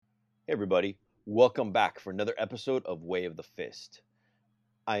Hey, everybody. Welcome back for another episode of Way of the Fist.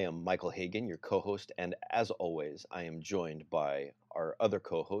 I am Michael Hagan, your co host, and as always, I am joined by our other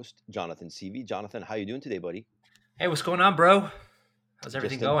co host, Jonathan Seavey. Jonathan, how you doing today, buddy? Hey, what's going on, bro? How's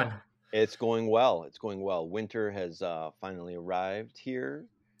everything Just in, going? it's going well. It's going well. Winter has finally arrived here,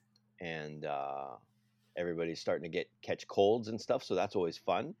 and everybody's starting to catch colds and stuff, so that's always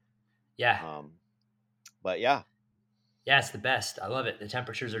fun. Yeah, Um, but yeah, yeah, it's the best. I love it. The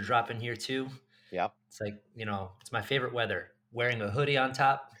temperatures are dropping here too. yeah. It's like, it's my favorite weather. Wearing a hoodie on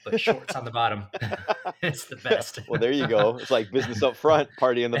top, but shorts on the bottom. It's the best. Well, there you go. It's like business up front,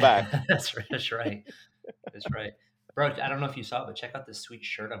 party in the back. That's right. That's right. That's right. Bro, I don't know if you saw it, but check out this sweet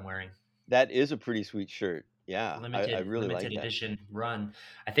shirt I'm wearing. That is a pretty sweet shirt. Yeah, I Limited really like limited that. edition run.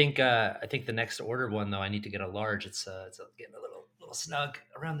 I think the next order one though, I need to get a large. It's getting a little snug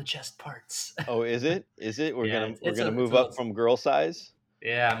around the chest parts. Oh, is it? Is it? We're Yeah, gonna we're gonna it's move a up little. from girl size.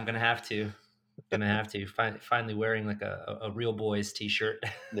 Yeah, I'm gonna have to. Gonna have to finally wearing like a real boys t-shirt.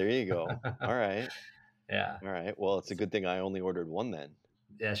 There you go. All right. Yeah, All right. Well, it's a good thing I only ordered one then.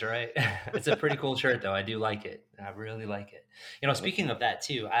 that's right. It's a pretty cool shirt though. I do like it. I really like it. That's Speaking of nice. that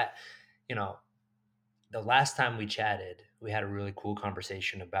too, you know, the last time we chatted, we had a really cool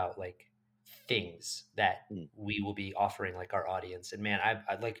conversation about like things that Mm, we will be offering like our audience. And man,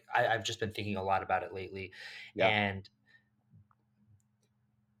 I've just been thinking a lot about it lately, yeah. and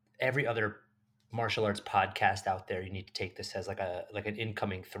every other martial arts podcast out there, you need to take this as like an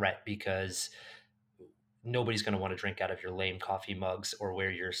incoming threat because nobody's going to want to drink out of your lame coffee mugs or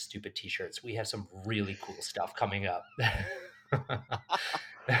wear your stupid t-shirts. We have some really cool stuff coming up.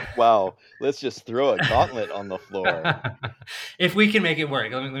 Wow. Let's just throw a gauntlet on the floor. If we can make it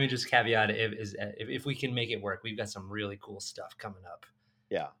work, let me just caveat it, if we can make it work, we've got some really cool stuff coming up.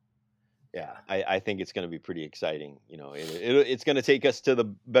 Yeah. Yeah. Yeah. I think it's going to be pretty exciting. It's going to take us to the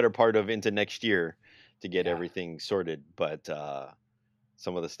better part of into next year to get Yeah. everything sorted. But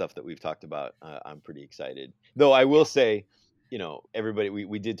some of the stuff that we've talked about, I'm pretty excited. Though I will Yeah. say, everybody,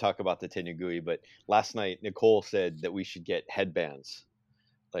 we did talk about the Tenugui, but last night Nicole said that we should get headbands,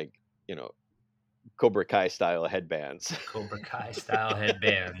 like, you know, Cobra Kai style headbands. Cobra Kai style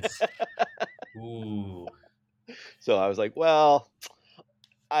headbands. Ooh. So I was like, well,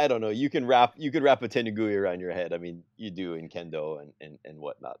 I don't know. You could wrap a Tenugui around your head. I mean, you do in kendo and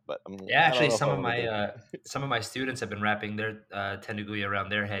whatnot, but Yeah, I don't actually, know if I want to do it. some of my students have been wrapping their tenugui around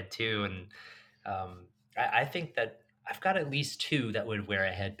their head too, and I think that I've got at least two that would wear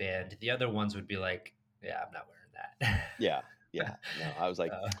a headband. The other ones would be like, "Yeah, I'm not wearing Yeah, yeah. No, I was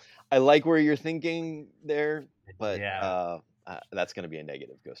like, that." I like where you're thinking there, but Yeah, that's going to be a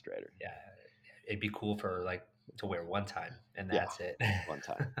negative, Ghost Rider. yeah, it'd be cool for like to wear one time, and Yeah, that's it. one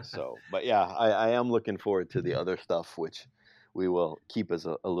time. So, but yeah, I am looking forward to the other stuff, which we will keep as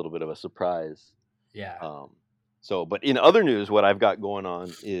a little bit of a surprise. Yeah, Um, but in other news, what I've got going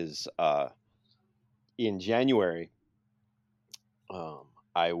on is in January, um,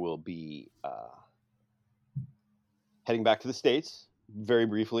 I will be heading back to the States very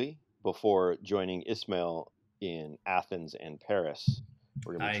briefly before joining Ismail in Athens and Paris.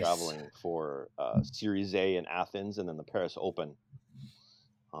 We're going to be nice. traveling for Series A in Athens and then the Paris Open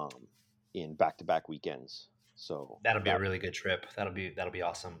um, in back-to-back weekends. So That'll be a that, really good trip. That'll be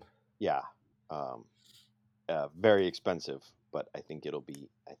awesome. yeah, um, very expensive, but I think it'll be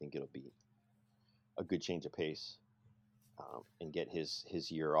a good change of pace and get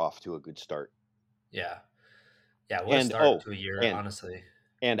his year off to a good start. Yeah, yeah. What a And start to a year, and honestly.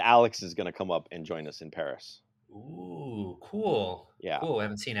 and Alex is going to come up and join us in Paris. Ooh, cool. Yeah, Cool. I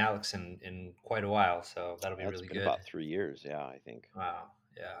haven't seen Alex in quite a while, so that'll be that's really been good. about 3 years. Yeah, I think. Wow.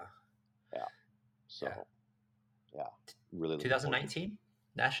 Yeah. Yeah. Yeah. So yeah, really looking forward to it. 2019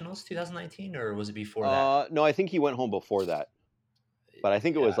 Nationals, 2019, or was it before that? No, I think he went home before that, but I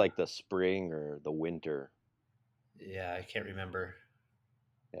think it was Yeah. like the spring or the winter. Yeah, I can't remember.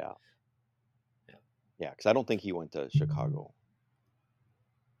 Yeah, Yeah. yeah, because I don't think he went to Chicago.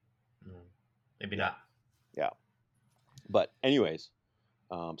 Mm, maybe Yeah, not. yeah. But anyways,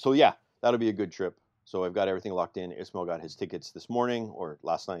 so yeah, that'll be a good trip. So I've got everything locked in. Ismail got his tickets this morning or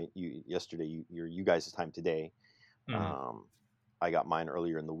last night. Yesterday, you guys' time today. Mhm. Um, I got mine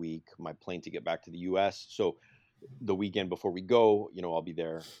earlier in the week. My plane ticket back to the U.S. So the weekend before we go, I'll be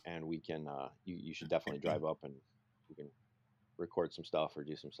there, and we can. You should definitely drive up, and we can record some stuff or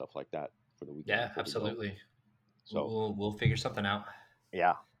do some stuff like that for the weekend Yeah, before we go. absolutely. So We'll figure something out.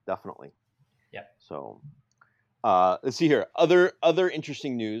 yeah, definitely. Yep. So let's see here. Other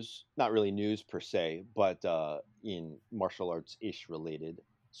interesting news, not really news per se, but in martial arts ish related.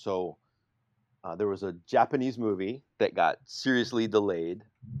 So There was a Japanese movie that got seriously delayed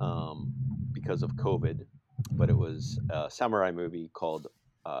because of COVID, but it was a samurai movie called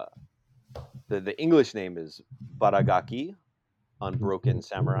uh, the English name is Baragaki, Unbroken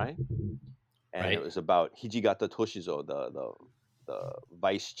Samurai, and it Right. was about Hijigata Toshizo, the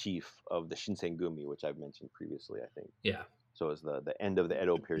vice chief of the Shinsengumi, which I've mentioned previously, I think. Yeah. So it was the end of the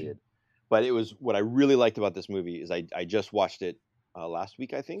Edo period. But it was what I really liked about this movie is I just watched it last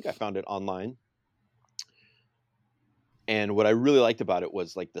week, I think. I found it online. And what I really liked about it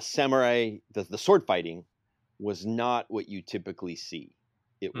was like the samurai, the sword fighting was not what you typically see.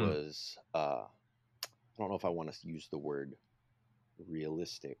 It Hmm. was, I don't know if I want to use the word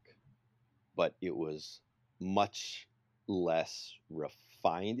realistic, but it was much less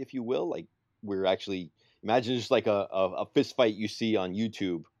refined, if you will. Like we're actually, imagine just like a fist fight you see on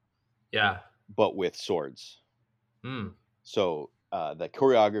YouTube, Yeah. but with swords. Hmm. So the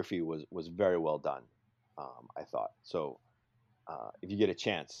choreography was very well done, I thought. So if you get a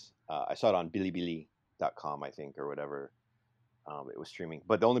chance, I saw it on Bilibili.com, I think, or whatever. It was streaming,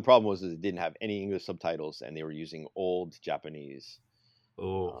 but the only problem was that it didn't have any English subtitles, and they were using old Japanese.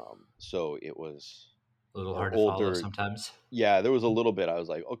 Oh, So it was a little or hard to follow older. sometimes. Yeah, there was a little bit. I was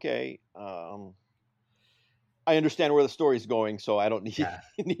like, okay, I understand where the story's going, so I don't need Yeah.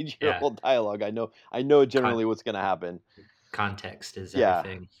 need your Yeah. whole dialogue. I know Con- generally what's gonna happen. context is Yeah,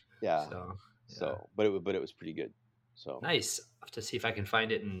 everything. yeah. So, yeah. So, but it was pretty good. So Nice. I'll have to see if I can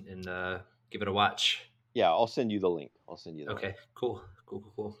find it and give it a watch. yeah, I'll send you the link. I'll send you the link. Okay. Cool. Cool.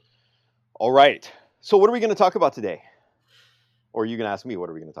 Cool. Cool. All right. So what are we going to talk about today? Or are you going to ask me what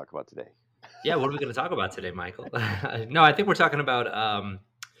are we going to talk about today? Yeah. What are we going to talk about today, Michael? No, I think we're talking about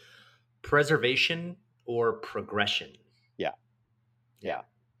preservation or progression. Yeah, Yeah. yeah.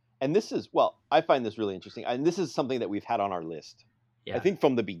 And this is well, I find this really interesting, and this is something that we've had on our list. I Yeah. think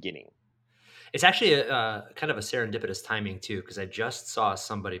from the beginning. It's actually a kind of a serendipitous timing too, because I just saw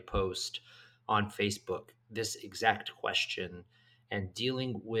somebody post on Facebook this exact question and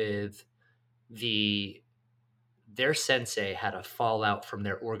dealing with their sensei had a fallout from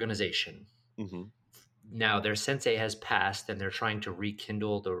their organization. Hmm. Now their sensei has passed and they're trying to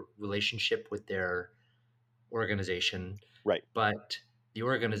rekindle the relationship with their organization, Right. but the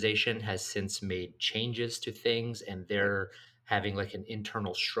organization has since made changes to things and Right. they're having like an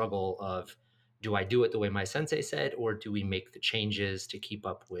internal struggle of, do I do it the way my sensei said, or do we make the changes to keep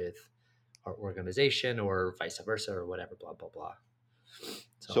up with our organization, or vice versa, or whatever, blah blah blah.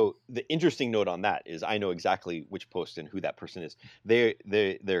 So So the interesting note on that is I know exactly which post and who that person is.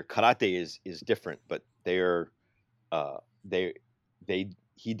 Their karate is different, but they're uh they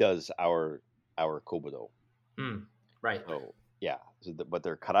he does our kobudo. right. So yeah, but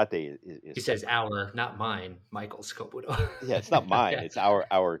their karate He is says separate. our, not mine, Michael Scopudo. Yeah, it's not mine. Yeah. It's our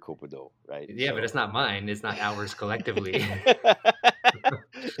kobudo, right? Yeah, but So it's not mine. It's not ours collectively.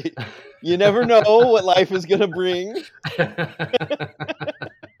 you never know what life is gonna bring.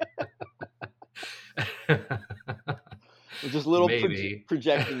 Just a little Maybe.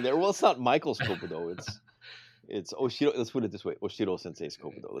 projecting there. Well, it's not Michael's kobudo. It's Oshiro. Let's put it this way: Oshiro Sensei's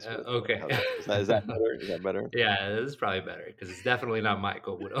kobudo. Let's put it that way. Okay. How's that? Is that better? Is that better? Yeah, this is probably better because it's definitely not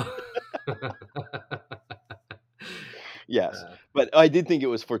Michael Widow. Yes, but I did think it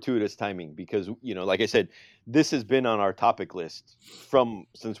was fortuitous timing because like I said, this has been on our topic list from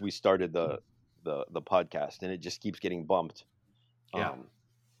since we started the podcast, and it just keeps getting bumped. Yeah.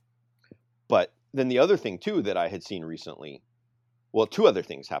 But then the other thing too that I had seen recently, well, two other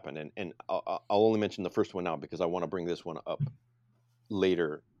things happened, and I'll only mention the first one now because I want to bring this one up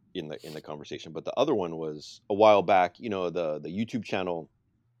later in the conversation. But the other one was a while back. The YouTube channel,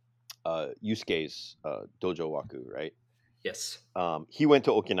 Yusuke's Dojo Waku, right? Yes. He went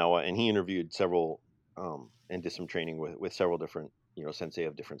to Okinawa and he interviewed several and did some training with several different sensei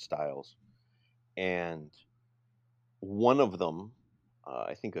of different styles, and one of them,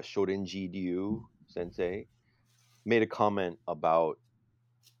 I think a Shorinji Ryu sensei, made a comment about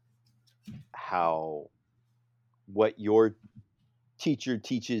how what your teacher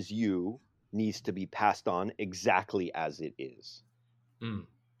teaches you needs to be passed on exactly as it is. Mm.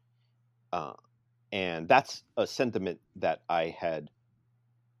 And that's a sentiment that I've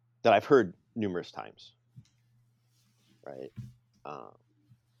heard numerous times, right?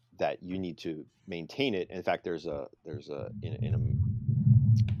 That you need to maintain it. In fact, there's an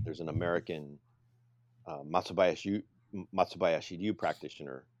American Matsubayashi Ryu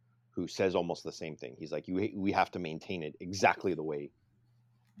practitioner who says almost the same thing. He's like, we have to maintain it exactly the way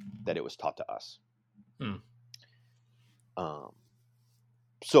that it was taught to us. Mm.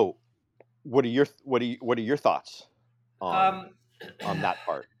 So what are your thoughts on that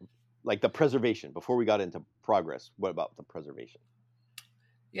part? like the preservation before we got into progress. What about the preservation?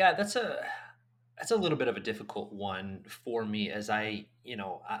 Yeah, that's a little bit of a difficult one for me, as I'm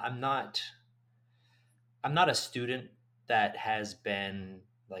not a student that has been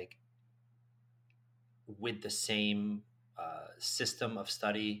like with the same system of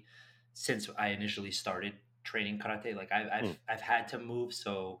study since I initially started training karate. Like Hmm. I've had to move,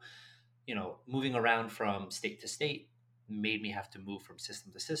 so moving around from state to state made me have to move from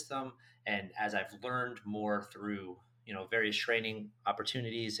system to system. And as I've learned more through various training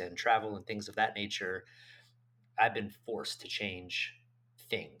opportunities and travel and things of that nature, I've been forced to change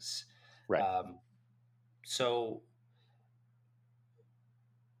things. Right. Um, so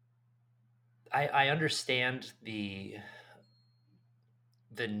I understand the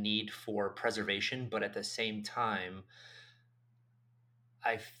need for preservation, but at the same time,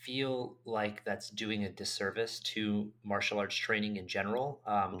 I feel like that's doing a disservice to martial arts training in general.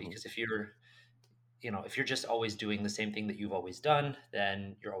 Hmm. Because if you're just always doing the same thing that you've always done,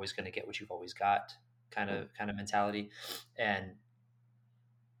 then you're always going to get what you've always got, kind of mentality, and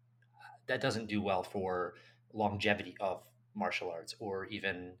that doesn't do well for longevity of martial arts or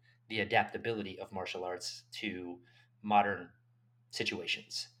even the adaptability of martial arts to modern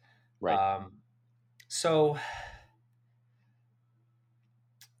situations. Right. Um, so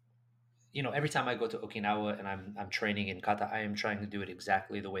every time I go to Okinawa and I'm training in kata, I am trying to do it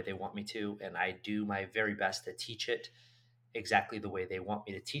exactly the way they want me to, and I do my very best to teach it exactly the way they want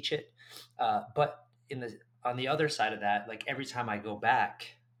me to teach it. But on the other side of that, like every time I go back,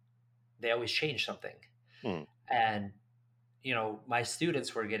 they always change something, Hmm. and my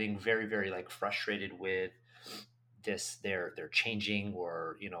students were getting very, very like frustrated with this. They're changing,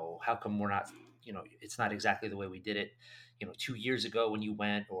 or how come we're not, it's not exactly the way we did it 2 years ago when you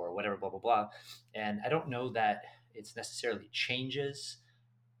went, or whatever, blah blah blah. And I don't know that it's necessarily changes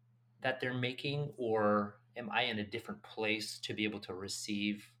that they're making, or am I in a different place to be able to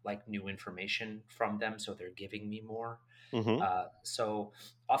receive like new information from them, so they're giving me more. Hmm. So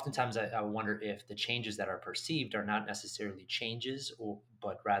oftentimes I wonder if the changes that are perceived are not necessarily changes,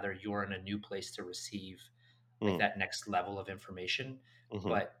 but rather you're in a new place to receive like Hmm. that next level of information. Hmm.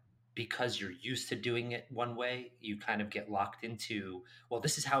 But because you're used to doing it one way, you kind of get locked into, well,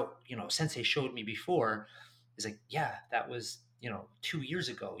 this is how, sensei showed me before. It's like, yeah, that was, 2 years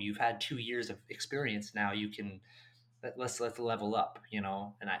ago. You've had 2 years of experience now. You can, let's level up, and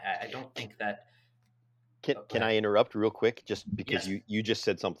I don't think that. Oh, go Can ahead. I interrupt real quick, just because Yes. you just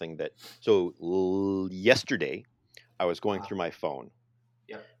said something that so yesterday I was going Uh-huh. through my phone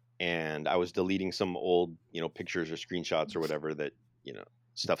Yep. and I was deleting some old, pictures or screenshots or whatever that,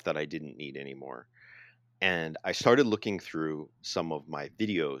 stuff that I didn't need anymore. And I started looking through some of my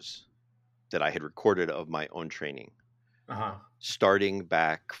videos that I had recorded of my own training, Uh-huh. starting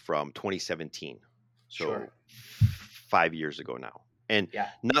back from 2017. Sure. So 5 years ago now. And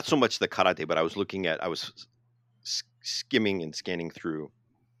Yeah. not so much the karate, but I was skimming and scanning through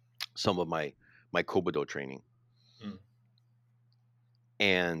some of my Kobudo training, Mm.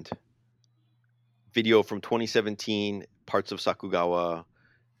 and video from 2017, parts of Sakugawa,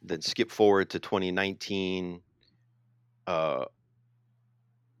 then skip forward to 2019, uh,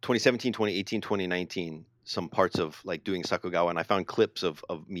 2017, 2018, 2019, some parts of like doing Sakugawa, and I found clips of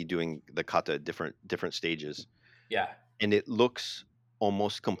me doing the kata at different stages, Yeah. and it looks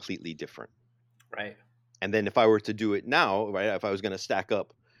almost completely different. Right. And then if I were to do it now, right, if I was going to stack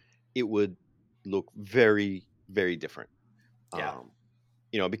up, it would look very, very different. Yeah. Um,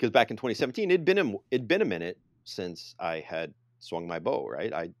 because back in 2017, it'd been a minute since I had swung my bow, right?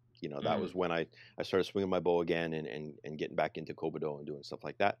 That Mm. was when I started swinging my bow again and getting back into Kobudo and doing stuff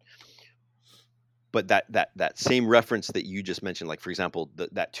like that. But that same reference that you just mentioned, like for example,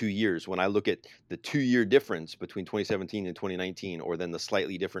 that 2 years, when I look at the 2 year difference between 2017 and 2019, or then the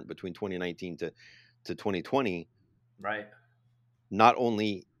slightly different between 2019 to 2020, Right. not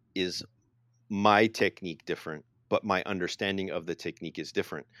only is my technique different, but my understanding of the technique is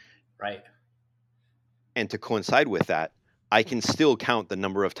different. Right. And to coincide with that, I can still count the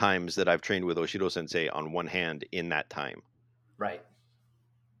number of times that I've trained with Oshido Sensei on one hand in that time. Right.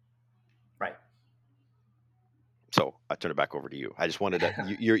 Right. So I turn it back over to you. I just wanted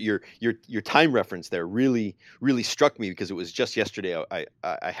to your time reference there really struck me, because it was just yesterday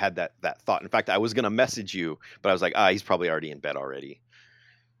I had that thought. In fact, I was gonna message you, but I was like, he's probably already in bed already.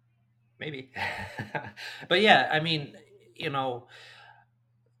 Maybe. But yeah, I mean, even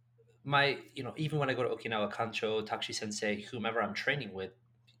when I go to Okinawa, Kancho, Takshi Sensei, whomever I'm training with,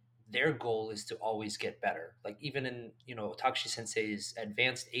 their goal is to always get better. Like even in, Takashi Sensei's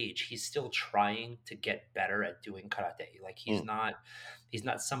advanced age, he's still trying to get better at doing karate. Like Mm, he's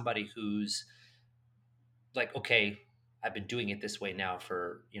not somebody who's like, okay, I've been doing it this way now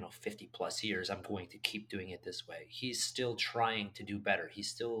for, 50 plus years. I'm going to keep doing it this way. He's still trying to do better. He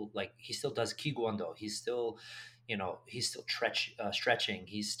still does kiguando. He's still stretching.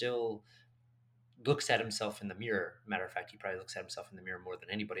 He still looks at himself in the mirror. Matter of fact, he probably looks at himself in the mirror more than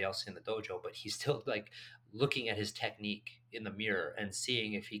anybody else in the dojo, but he's still like looking at his technique in the mirror and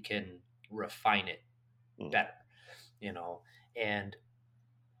seeing if he can refine it mm, better, you know, and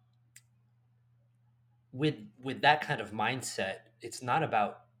with that kind of mindset, it's not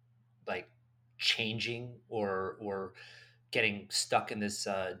about like changing or getting stuck in this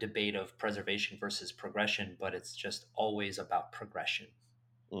debate of preservation versus progression, but it's just always about progression,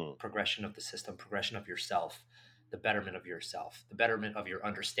 mm. progression of the system, progression of yourself, the betterment of yourself, the betterment of your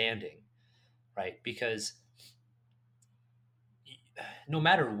understanding, right? Because no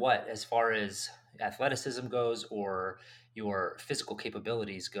matter what, as far as athleticism goes or your physical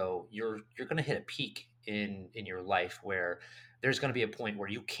capabilities go, you're going to hit a peak in your life where there's going to be a point where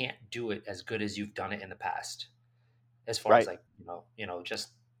you can't do it as good as you've done it in the past. As far as Right. like just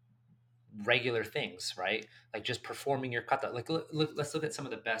regular things, right? Like just performing your kata. Like let's look at some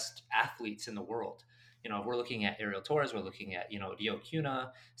of the best athletes in the world. We're looking at Ariel Torres, we're looking at Dio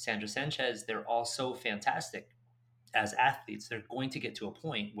Cuna, Sandra Sanchez. They're all so fantastic as athletes. They're going to get to a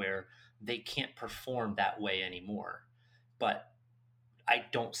point where they can't perform that way anymore. But I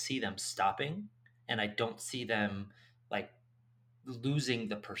don't see them stopping, and I don't see them like losing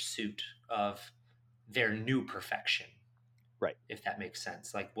the pursuit of their new perfection, Right. if that makes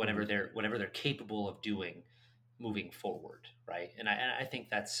sense. Like Hmm. whatever they're capable of doing moving forward, right? And I think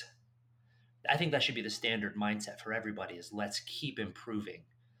that should be the standard mindset for everybody is let's keep improving,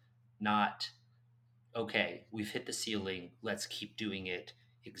 not okay, we've hit the ceiling, let's keep doing it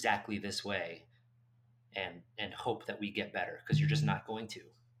exactly this way and hope that we get better because you're just not going to.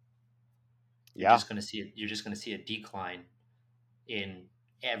 Yeah. You're just going to see a decline in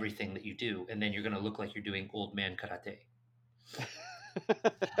everything that you do, and then you're going to look like you're doing old man karate.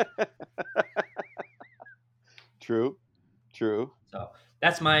 True. True. So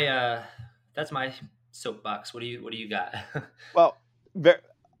that's my soapbox. What do you got? Well,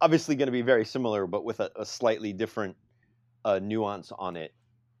 obviously going to be very similar, but with a slightly different nuance on it.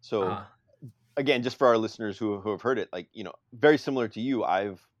 So uh-huh. again, just for our listeners who have heard it, like very similar to you,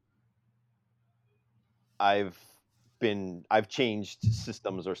 I've I've changed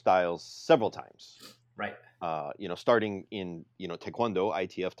systems or styles several times. Right. Starting in taekwondo,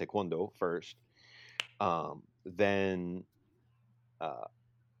 ITF taekwondo first, then uh,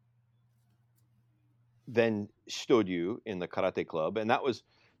 then Shtoryu in the karate club, and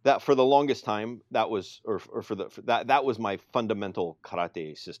that for the longest time that was or that was my fundamental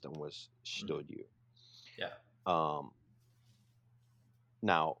karate system was Mhm. Shtoryu. Yeah. Um,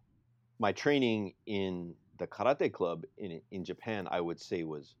 Now, my training in the karate club in Japan, I would say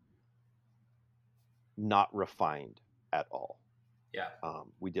was not refined at all. Yeah.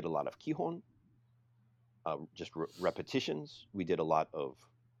 We did a lot of kihon, just repetitions. We did a lot of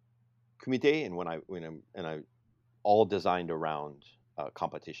kumite, and I all designed around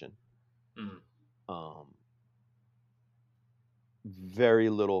competition. Mhm. Um, very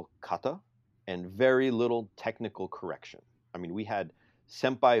little kata and very little technical correction. I mean, we had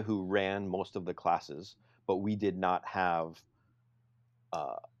senpai who ran most of the classes, but we did not have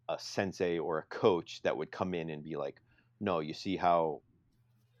uh, a sensei or a coach that would come in and be like, no, you see how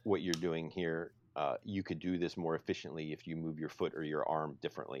what you're doing here, you could do this more efficiently if you move your foot or your arm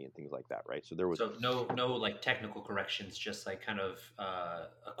differently and things like that, right? So there was So no like technical corrections, just like kind of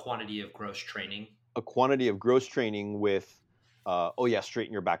a quantity of gross training. a quantity of gross training with, oh yeah,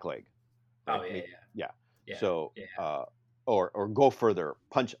 straighten your back leg, Oh right? yeah, Yeah. yeah, So, yeah, or go further,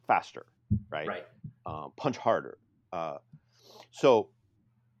 punch faster, right? right. Punch harder. Uh, so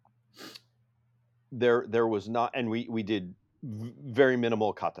there was not, and we did very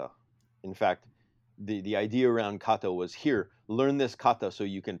minimal kata. In fact, the idea around kata was here, learn this kata so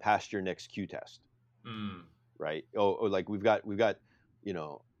you can pass your next Q test, Mm. right? Oh, like we've got, you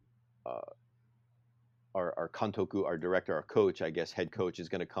know, uh, our kantoku, our director, our coach, I guess head coach is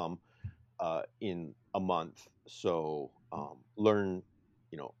going to come in a month. So learn,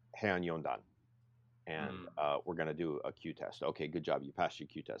 Heian Yondan, and Mm. we're going to do a Q test. Okay, good job, you passed your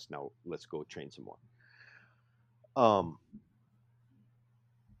Q test. Now let's go train some more. Um,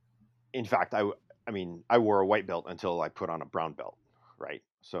 in fact, I mean, I wore a white belt until I put on a brown belt, right?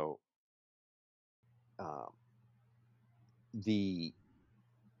 So um, the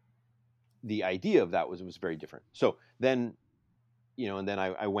the idea of that was very different. So then, and then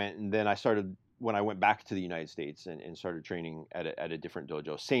I went, and then I started when I went back to the United States and started training at a different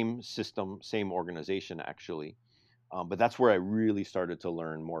dojo. Same system, same organization actually, but that's where I really started to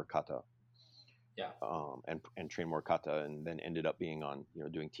learn more kata. Yeah. And train more kata, and then ended up being on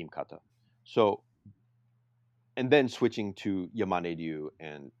doing team kata. So, and then switching to Yamane Ryu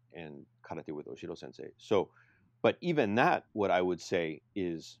and karate with Oshiro Sensei. So, but even that, what I would say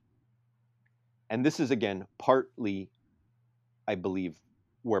is, and this is again partly, I believe,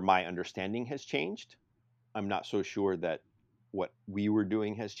 where my understanding has changed. I'm not so sure that what we were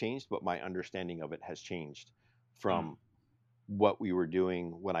doing has changed, but my understanding of it has changed from what we were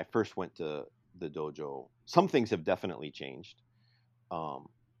doing when I first went to the dojo. Some things have definitely changed. So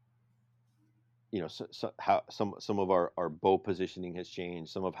how some of our bow positioning has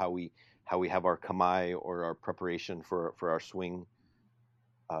changed. Some of how we have our kamae, or our preparation for our swing,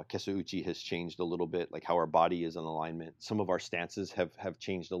 kesauchi, has changed a little bit. Like how our body is in alignment. Some of our stances have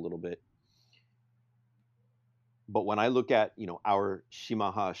changed a little bit. But when I look at our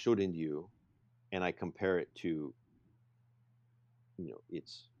Shimaha Shorinryu, and I compare it to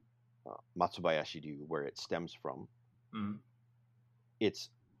its Matsubayashi Ryu, where it stems from, it's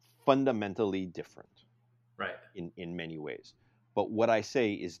fundamentally different, right? In many ways. But what I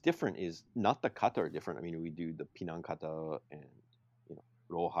say is different is not the kata are different. I mean, we do the Pinan kata and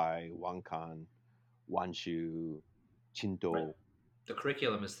Rohai, Wankan, Wanshu, Chinto. Right. The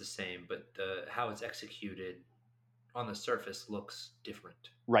curriculum is the same, but how it's executed on the surface looks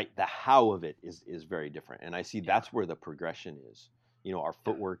different. Right. The how of it is very different. And I see that's where the progression is. Our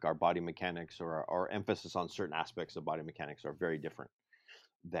footwork, our body mechanics, or our emphasis on certain aspects of body mechanics are very different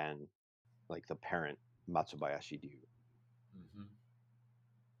than like the parent Matsubayashi Ryu.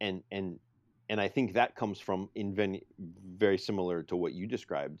 And I think that comes from very similar to what you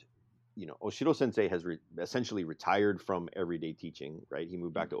described. Oshiro Sensei has essentially retired from everyday teaching, right? He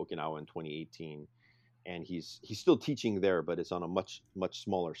moved back to Okinawa in 2018, and he's still teaching there, but it's on a much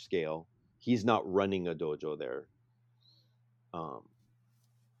smaller scale. He's not running a dojo there,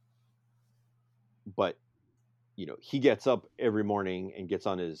 but he gets up every morning and gets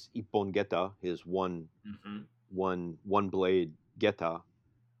on his ippon geta, his one blade geta,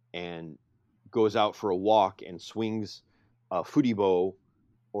 and goes out for a walk and swings a furibo,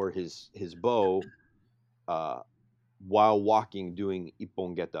 or his bow, while walking, doing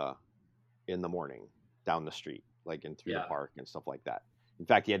ippon geta in the morning down the street, like in through the park and stuff like that. In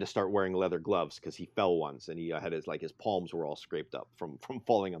fact, he had to start wearing leather gloves because he fell once, and he had his palms were all scraped up from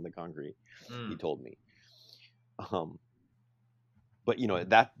falling on the concrete. He told me. But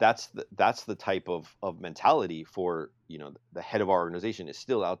that's the type of mentality for the head of our organization is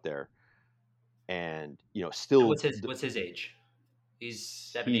still out there, and still. And what's his age? He's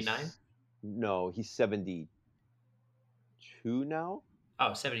 79? No, he's 72 now.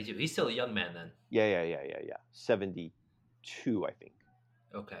 Oh, 72. He's still a young man then. Yeah. 72, I think.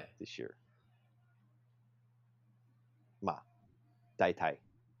 Okay. This year. Daitai,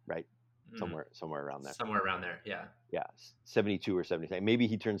 right? Somewhere around there. Somewhere around there, yeah. Yeah, 72 or 73. Maybe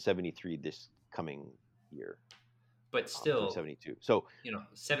he turns 73 this coming year. But still 72. So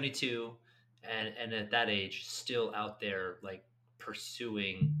 72, and at that age, still out there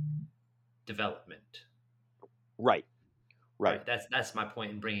pursuing development. Right. That's my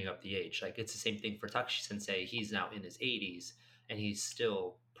point in bringing up the age. It's the same thing for Takashi Sensei. He's now in his 80s, and he's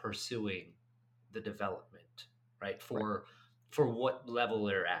still pursuing the development, right? For what level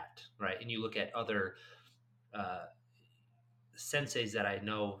they're at, right? And you look at other senseis that I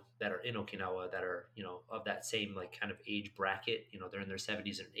know that are in Okinawa that are of that same kind of age bracket. They're in their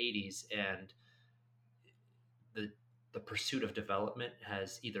 70s and 80s, and the pursuit of development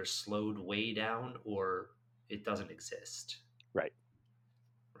has either slowed way down or it doesn't exist. Right.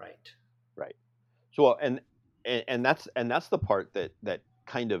 So and that's the part that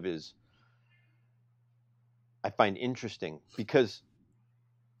kind of is, I find interesting, because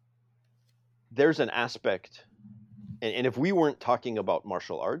there's an aspect, and if we weren't talking about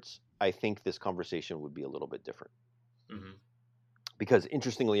martial arts, I think this conversation would be a little bit different. Because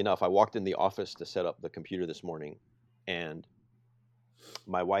interestingly enough, I walked in the office to set up the computer this morning, and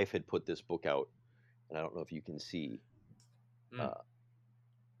my wife had put this book out, and I don't know if you can see,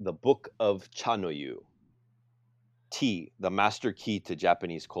 the Book of Chanoyu, Tea, the Master Key to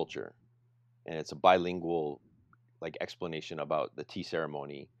Japanese Culture. And it's a bilingual explanation about the tea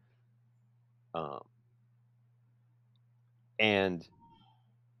ceremony. And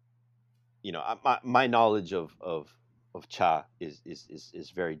my knowledge of cha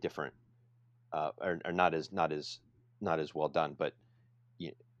is very different, or not as well done. But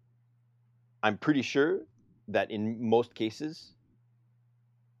I'm pretty sure that in most cases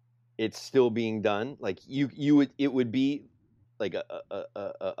it's still being done. Like it would be like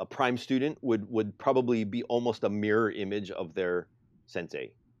a prime student would probably be almost a mirror image of their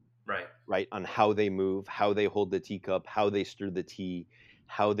sensei, Right. right? On how they move, how they hold the teacup, how they stir the tea,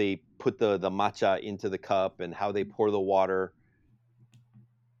 how they put the matcha into the cup, and how they pour the water.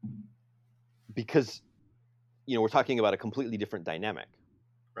 Because we're talking about a completely different dynamic.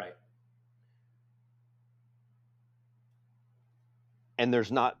 Right. And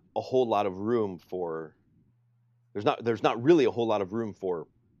there's not a whole lot of room for there's not really a whole lot of room for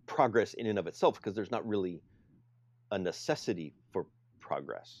progress in and of itself, because there's not really a necessity for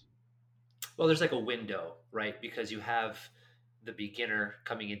progress. Well, there's like a window, right? Because you have the beginner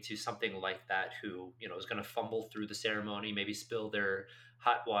coming into something like that who, is going to fumble through the ceremony, maybe spill their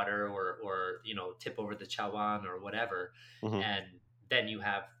hot water or tip over the chawan or whatever. Mm-hmm. And then you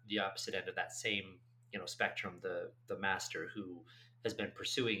have the opposite end of that same, spectrum, the master who has been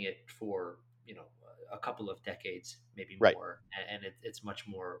pursuing it for, a couple of decades, maybe Right. more. And it's much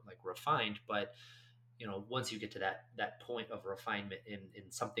more like refined, but once you get to that point of refinement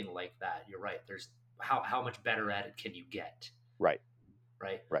in something like that, you're right. There's how much better at it can you get? Right.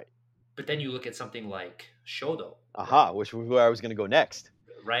 Right. Right. But then you look at something like Shodo, Aha, right? which was where I was going to go next.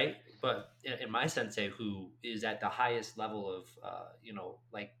 Right. But in my sensei, who is at the highest level of,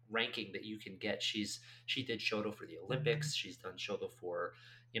 like ranking that you can get, she did Shodo for the Olympics. She's done Shodo for,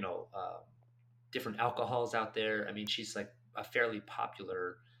 you know, uh, different alcohols out there. I mean, she's like a fairly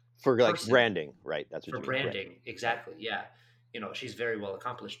popular For like person branding, right? That's what for you mean, branding. branding. Exactly. Yeah. She's very well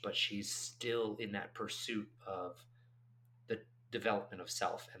accomplished, but she's still in that pursuit of the development of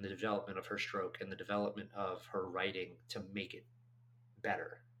self and the development of her stroke and the development of her writing to make it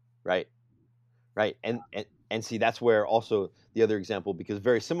better. Right. Right. And see, that's where also the other example, because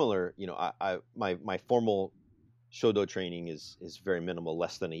very similar, my formal Shodo training is very minimal,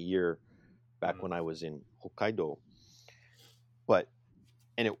 less than a year back Mm. when I was in Hokkaido. But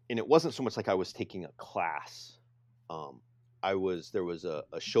it wasn't so much like I was taking a class. There was a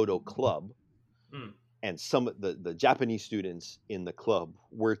Shodo club, Mm. and some of the Japanese students in the club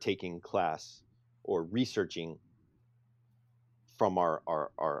were taking class or researching from our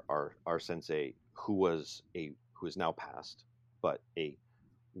sensei, who is now passed, but a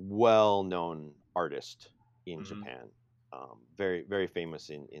well-known artist in Mm-hmm. Japan, very very famous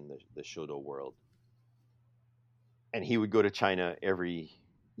in the Shodo world. And he would go to China every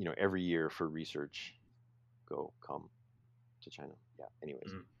year for research. Come to China. Yeah.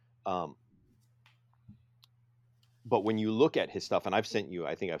 Anyways, Mm. um, but when you look at his stuff, and I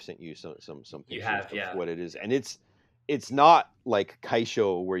think I've sent you some You pictures have, of yeah. what it is, and it's not like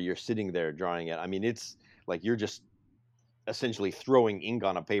Kaisho where you're sitting there drawing it. I mean, it's like you're just essentially throwing ink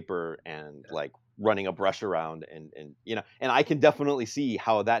on a paper and Yeah. like running a brush around, and I can definitely see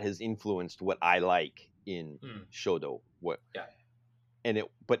how that has influenced what I like in Mm. Shodo. Yeah.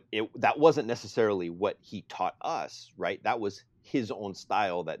 But that wasn't necessarily what he taught us, right? That was his own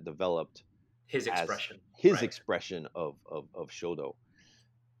style that developed His as expression. his Right. expression of Shodo.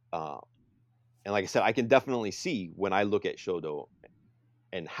 Uh, and like I said, I can definitely see when I look at Shodo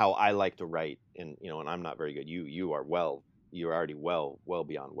and how I like to write, and I'm not very good. You're already well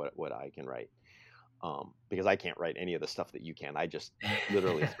beyond what I can write, because I can't write any of the stuff that you can. I just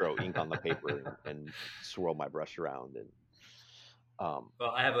literally throw ink on the paper and swirl my brush around, and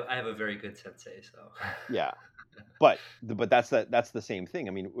Well, I have a very good sensei, so yeah. But that's the same thing.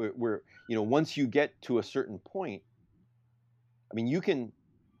 I mean, we're once you get to a certain point, I mean, you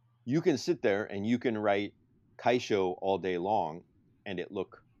can sit there and you can write Kaisho all day long and it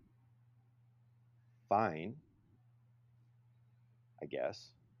look fine, I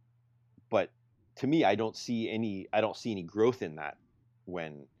guess. But to me, I don't see any growth in that.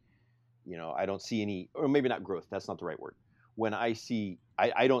 When I don't see any, or maybe not growth, that's not the right word. When I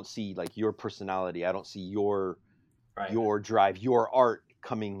don't see like your personality, I don't see your right. your drive, your art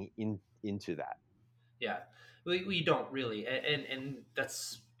coming into that. Yeah, we don't really, and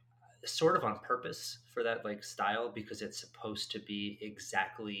that's sort of on purpose for that like style, because it's supposed to be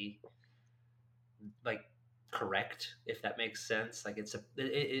exactly like correct, if that makes sense. Like it's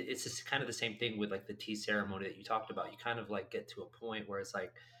just kind of the same thing with like the tea ceremony that you talked about. You kind of like get to a point where it's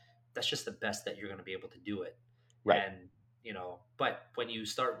like that's just the best that you're going to be able to do it. Right. And but when you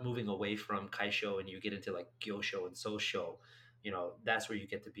start moving away from kaisho and you get into like gyosho and sosho, that's where you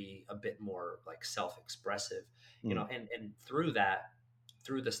get to be a bit more like self-expressive. Mm. And through that,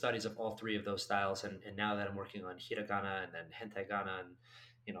 through the studies of all three of those styles, and now that I'm working on hiragana and then hentai gana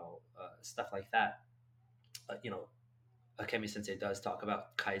and stuff like that, Akemi Sensei does talk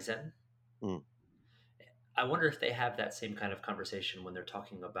about kaizen, Mm. I wonder if they have that same kind of conversation when they're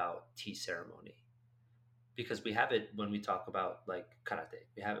talking about tea ceremony, because we have it when we talk about like karate,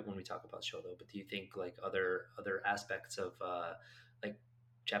 we have it when we talk about shodo. But do you think like other aspects of like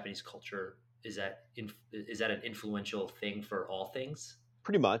Japanese culture, is that an influential thing for all things?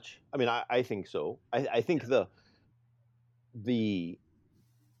 Pretty much. I mean, I think so. I think the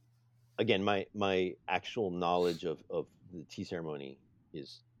again, my actual knowledge of the tea ceremony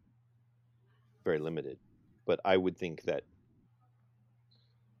is very limited, but I would think that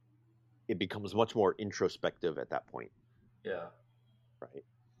it becomes much more introspective at that point, Yeah. right?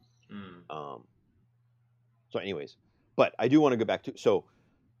 Mm. Um, so, anyways, but I do want to go back to so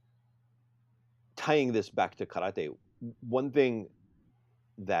tying this back to karate. One thing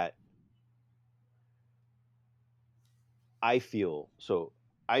that I feel so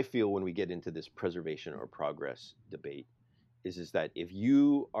I feel when we get into this preservation or progress debate is that if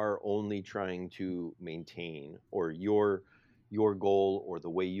you are only trying to maintain or your goal or the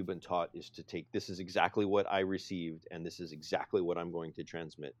way you've been taught is to take this is exactly what I received and this is exactly what I'm going to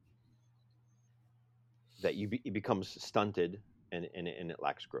transmit, that it becomes stunted and it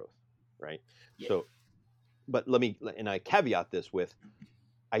lacks growth, right? Yeah. So but let me and I caveat this with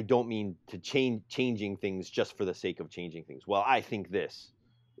I don't mean to changing things just for the sake of changing things. Well, I think this,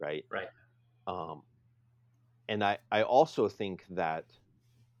 right? Right. Um, and I also think that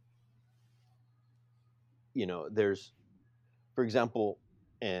there's, for example,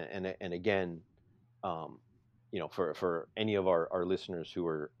 and again, um, for any of our listeners who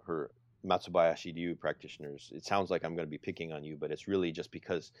are Matsubayashi Ryu practitioners, it sounds like I'm going to be picking on you, but it's really just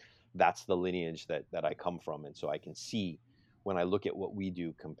because that's the lineage that I come from, and so I can see when I look at what we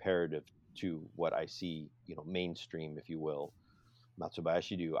do comparative to what I see, mainstream, if you will,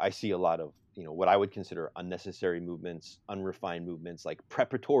 Matsubayashi Ryu, I see a lot of what I would consider unnecessary movements, unrefined movements, like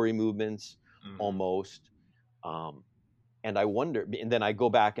preparatory movements, Hmm. almost. Um, and I wonder, and then I go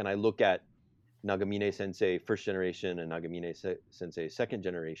back and I look at Nagamine Sensei first generation and Nagamine Sensei second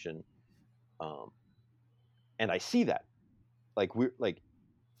generation, um, and I see that like we're like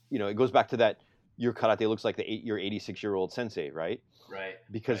it goes back to that your karate looks like your 86-year-old sensei, right? Right.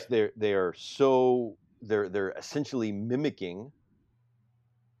 Because Right. they're essentially mimicking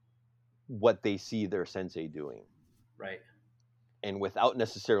what they see their sensei doing, Right. and without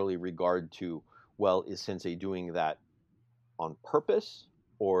necessarily regard to, well, is sensei doing that on purpose,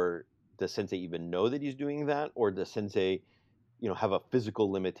 or does sensei even know that he's doing that, or does sensei have a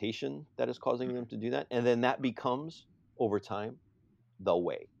physical limitation that is causing them to do that, and then that becomes over time the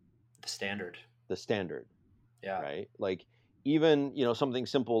way, The standard. the standard, Yeah. right? Like even something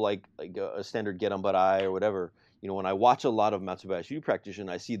simple like a standard gerambarai or whatever. When I watch a lot of Matsubayashi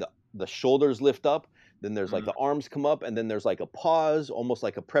practitioner, I see the shoulders lift up, then there's like the arms come up, and then there's like a pause, almost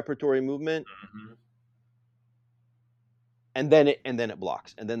like a preparatory movement, Mm-hmm. and then it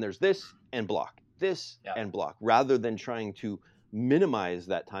blocks, and then there's this and block, this Yeah. and block, rather than trying to minimize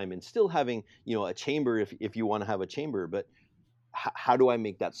that time and still having a chamber if you want to have a chamber, but how do I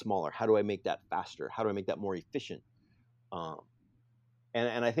make that smaller? How do I make that faster? How do I make that more efficient? um,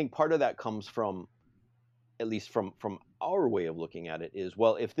 and I think part of that comes from, at least from our way of looking at it, is,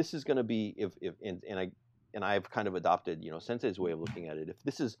 well, if this is going to be, if and I've kind of adopted Sensei's way of looking at it. If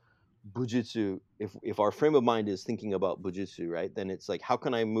this is bujutsu, if our frame of mind is thinking about bujutsu, right, then it's like, how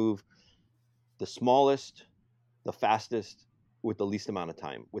can I move the smallest, the fastest, with the least amount of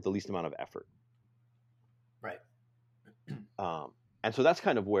time, with the least amount of effort? Right. And so that's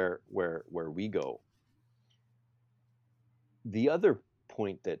kind of where we go. The other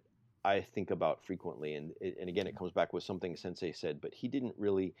point that I think about frequently, and again, it comes back with something Sensei said, but he didn't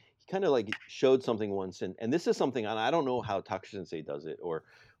really, he kind of like showed something once, and this is something, and I don't know how Takushi Sensei does it, or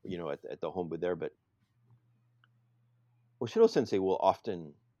at the Hombu there, but Oshido Sensei will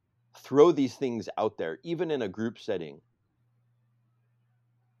often throw these things out there, even in a group setting,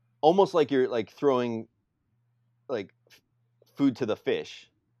 almost like you're like throwing like food to the fish,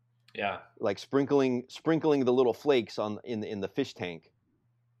 Yeah. like sprinkling the little flakes on in the fish tank,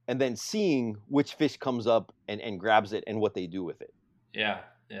 and then seeing which fish comes up and grabs it and what they do with it, Yeah.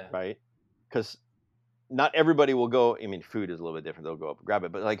 Yeah. right? Because not everybody will go. I mean, food is a little bit different. They'll go up and grab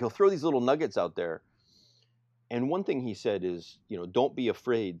it, but like he'll throw these little nuggets out there. And one thing he said is, don't be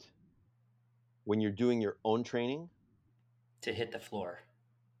afraid when you're doing your own training. To hit the floor.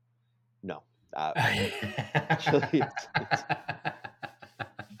 No, actually,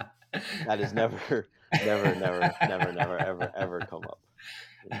 that has never, ever come up.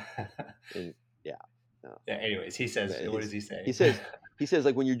 Yeah. No. Yeah. Anyways, he says, what does he say? He says,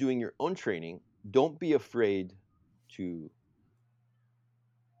 like, when you're doing your own training, don't be afraid to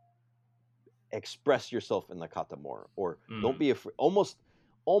express yourself in the kata more, or don't Mm. be afraid.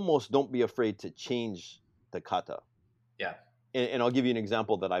 Almost don't be afraid to change the kata. Yeah. And I'll give you an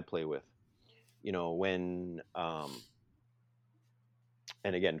example that I play with. You know, when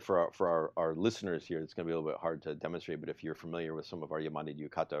and again, for our listeners here, it's going to be a little bit hard to demonstrate, but if you're familiar with some of our Yamane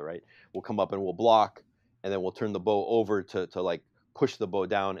Yukata, right, we'll come up and we'll block, and then we'll turn the bow over to like push the bow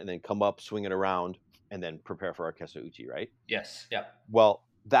down, and then come up, swing it around, and then prepare for our Kesauchi, right? Yes. Yeah. Well,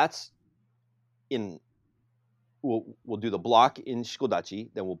 that's in, we'll do the block in Shikodachi,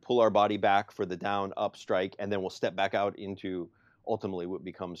 then we'll pull our body back for the down, up, strike, and then we'll step back out into ultimately what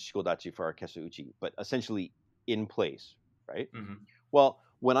becomes Shikodachi for our Kesauchi, but essentially in place, right? Mm-hmm. Well,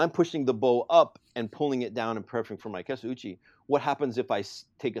 when I'm pushing the bow up and pulling it down and prepping for my Kesauchi, what happens if I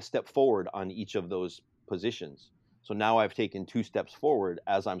take a step forward on each of those positions? So now I've taken 2 steps forward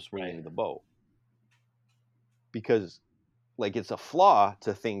as I'm swinging Right. the bow. Because, like, it's a flaw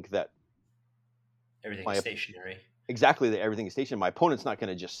to think that Everything is stationary. exactly that everything is stationary. My opponent's not going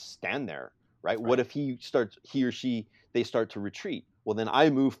to just stand there, right? What if he or she, they start to retreat? Well, then I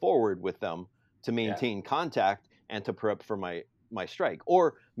move forward with them to maintain contact and to prep for my strike.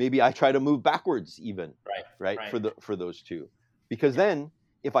 Or maybe I try to move backwards even, right? For those two. Because then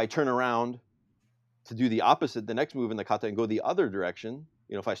if I turn around to do the opposite, the next move in the kata, and go the other direction,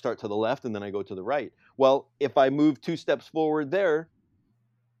 you know, if I start to the left and then I go to the right, well, if I move 2 steps forward there,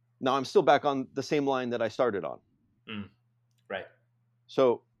 now I'm still back on the same line that I started on. Mm. Right.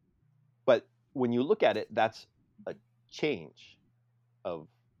 So, but when you look at it, that's a change of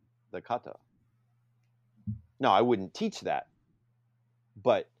the kata. Now, I wouldn't teach that,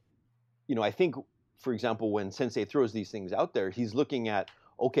 but, you know, I think, for example, when Sensei throws these things out there, he's looking at,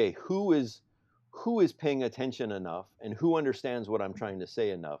 okay, who is paying attention enough and who understands what I'm trying to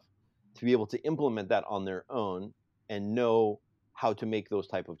say enough to be able to implement that on their own and know how to make those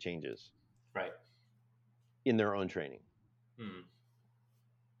type of changes, right, in their own training. Mm.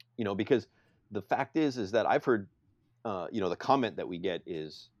 You know, because the fact is that I've heard, you know, the comment that we get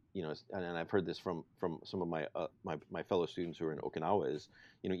is, you know, and I've heard this from some of my my fellow students who are in Okinawa, is,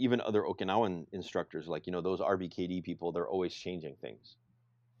 you know, even other Okinawan instructors, like, you know, those RBKD people, they're always changing things.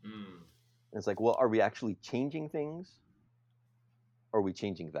 Mm. And it's like, well, are we actually changing things? Or are we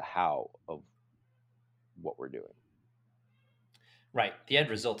changing the how of what we're doing? Right. The end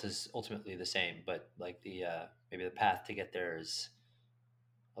result is ultimately the same, but like the maybe the path to get there is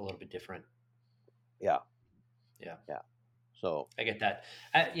a little bit different. Yeah. Yeah. Yeah. So I get that.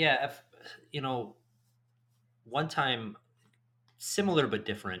 You know, one time, similar but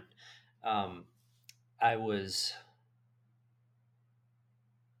different. I was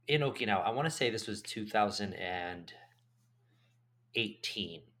in Okinawa. I want to say this was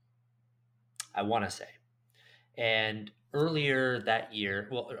 2018. I want to say, and earlier that year,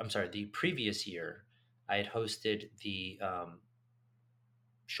 well, I'm sorry, the previous year, I had hosted the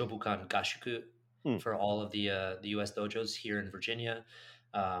Shobukan Gashuku for all of the U.S. dojos here in Virginia.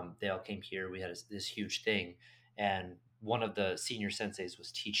 They all came here. We had this huge thing, and one of the senior senseis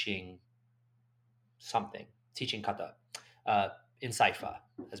was teaching kata uh, in Saifa.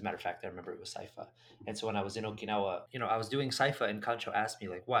 As a matter of fact, I remember it was Saifa. And so when I was in Okinawa, you know, I was doing Saifa, and Kancho asked me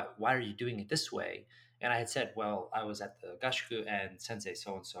like, "What? Why are you doing it this way?" And I had said, "Well, I was at the Gashuku, and Sensei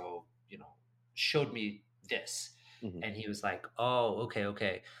so and so, you know, showed me this." mm-hmm. And he was like, "Oh, okay,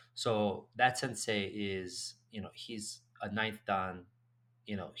 okay. So that Sensei is, you know, he's a ninth dan.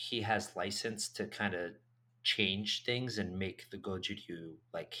 You know, he has license to kind of change things and make the Gojiryu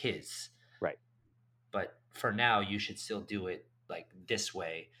like his." Right. But for now you should still do it like this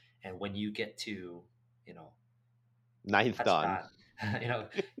way, and when you get to, you know, Ninth dan, you know,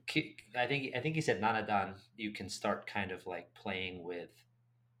 I think he said nanadan, you can start kind of like playing with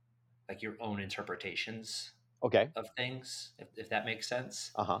like your own interpretations okay, of things, if that makes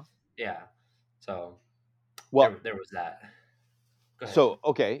sense. uh-huh. Yeah, so Well, there was that. Go ahead. so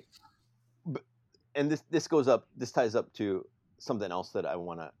okay, and this ties up to something else that I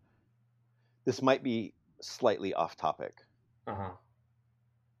want to, this might be slightly off topic, Uh-huh.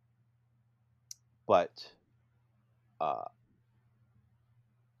 but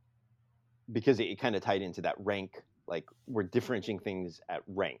because it kind of tied into that rank, like we're differentiating things at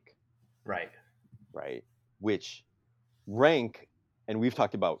rank, Right. Which rank, and we've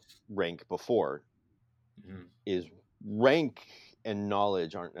talked about rank before, Mm-hmm. is rank and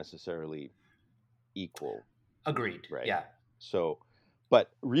knowledge aren't necessarily equal. Agreed. Right. Yeah. So, but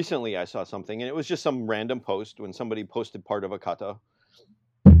recently I saw something, and it was just some random post when somebody posted part of a kata,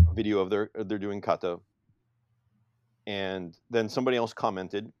 a video of they're doing kata, and then somebody else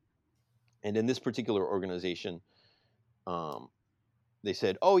commented, and in this particular organization, they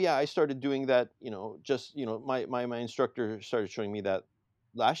said, "Oh yeah, I started doing that. Just my instructor started showing me that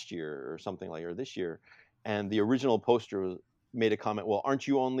last year or something like or this year," and the original poster made a comment. Well, aren't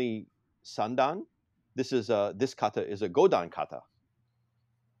you only Sandan? This kata is a Godan kata.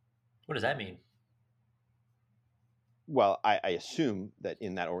 What does that mean? Well, I assume that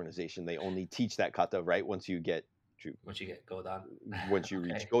in that organization they only teach that kata right once you get to Once you get Godan. once you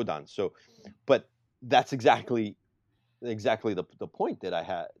reach Okay. Godan. So, but that's exactly the point that I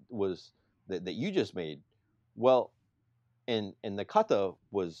had was that you just made. Well, and the kata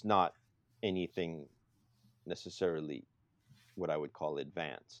was not anything necessarily what I would call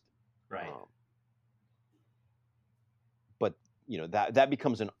advanced. Right. Um, but that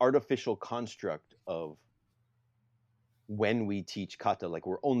becomes an artificial construct of when we teach kata, like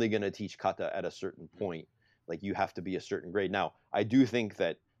we're only going to teach kata at a certain point, like you have to be a certain grade. Now, I do think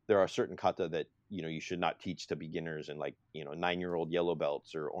that there are certain kata that you should not teach to beginners, and like 9-year-old yellow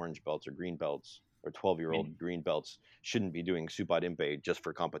belts or orange belts or green belts or I mean, 12-year-old green belts shouldn't be doing Supa Rinpei just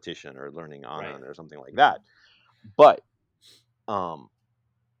for competition or learning right. Anan or something like that. But um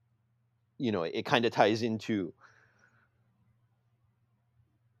it kind of ties into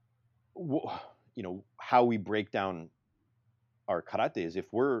how we break down our karate is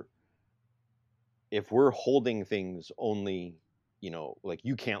if we're holding things only, like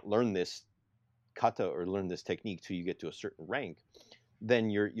you can't learn this kata or learn this technique till you get to a certain rank, then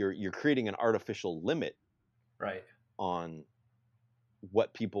you're creating an artificial limit Right. on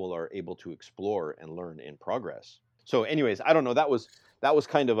what people are able to explore and learn in progress. So anyways, I don't know, that was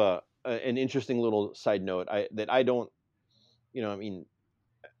kind of an interesting little side note. I don't, I mean,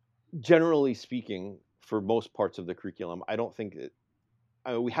 generally speaking, for most parts of the curriculum, I don't think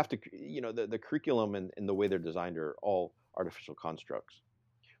that we have to, the curriculum and the way they're designed are all artificial constructs.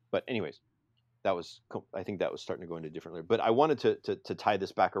 But anyways, I think that was starting to go into differently. But I wanted to tie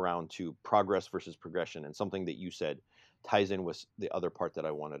this back around to progress versus progression, and something that you said ties in with the other part that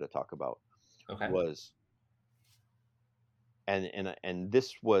I wanted to talk about Okay. was, and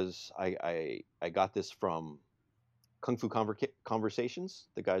this was I got this from Kung Fu Conversations,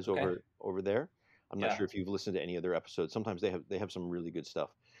 the guys Okay. over there. I'm not Yeah. sure if you've listened to any of their episodes. Sometimes they have some really good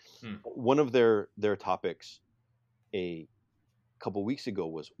stuff. Hmm. One of their topics a couple weeks ago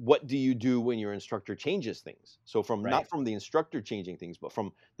was, what do you do when your instructor changes things? So from not Right. from the instructor changing things, but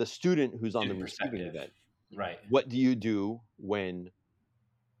from the student who's on the Student receiving perspective. event. Right. What do you do when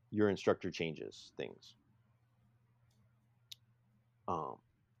your instructor changes things? Um,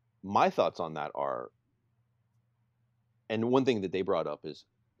 my thoughts on that are, and one thing that they brought up is,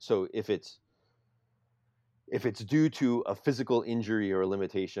 so if it's due to a physical injury or a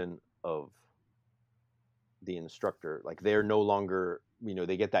limitation of the instructor, like they're no longer,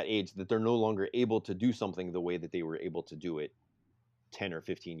 they get that age that they're no longer able to do something the way that they were able to do it 10 or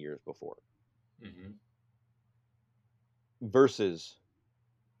 15 years before, Hmm. versus,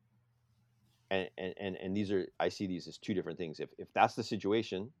 and these are, I see these as two different things. If that's the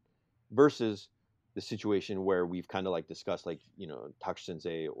situation, versus the situation where we've kind of like discussed, like Takushi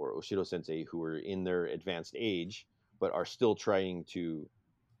Sensei or Oshiro Sensei, who are in their advanced age but are still trying to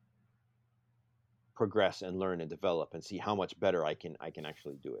progress and learn and develop and see how much better I can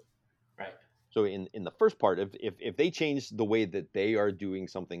actually do it. Right. So in the first part, if they change the way that they are doing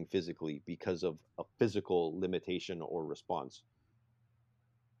something physically because of a physical limitation or response,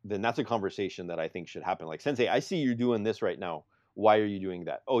 then that's a conversation that I think should happen. Like, Sensei, I see you doing this right now. Why are you doing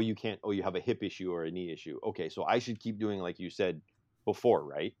that? Oh, you can't. Oh, you have a hip issue or a knee issue. Okay, so I should keep doing like you said before,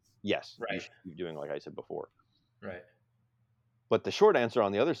 right? Yes, you Right. should keep doing like I said before. Right. But the short answer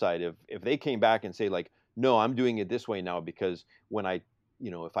on the other side, if they came back and say like, no, I'm doing it this way now because when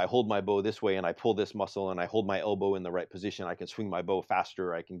if I hold my bow this way and I pull this muscle and I hold my elbow in the right position, I can swing my bow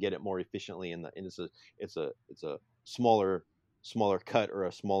faster. I can get it more efficiently, and it's a smaller cut or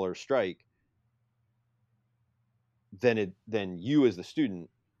a smaller strike. Then you as the student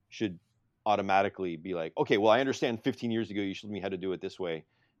should automatically be like, okay, well, I understand 15 years ago you showed me how to do it this way,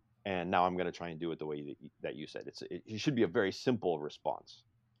 and now I'm going to try and do it the way that you said. It should be a very simple response,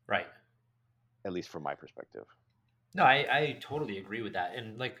 Right. at least from my perspective. No, I totally agree with that.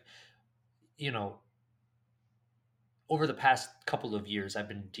 And like, you know, over the past couple of years, I've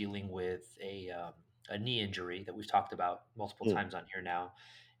been dealing with a knee injury that we've talked about multiple Mm, times on here now,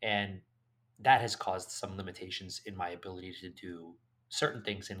 and that has caused some limitations in my ability to do certain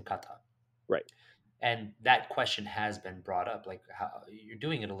things in kata. right. And that question has been brought up, like how you're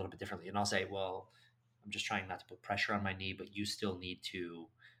doing it a little bit differently. And I'll say, well, I'm just trying not to put pressure on my knee, but you still need to,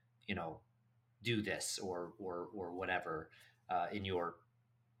 you know, do this or whatever in your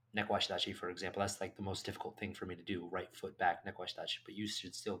nekwashitachi, for example, that's like the most difficult thing for me to do, right foot back nekwashitachi. But you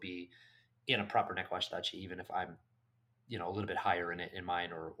should still be in a proper nekwashitachi, even if I'm, a little bit higher in it in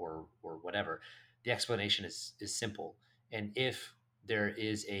mine or whatever. The explanation is simple. And if there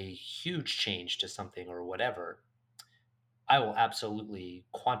is a huge change to something or whatever, I will absolutely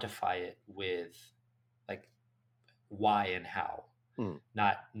quantify it with like why and how, Mm.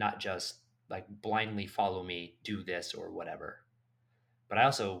 not just like blindly follow me, do this or whatever. But I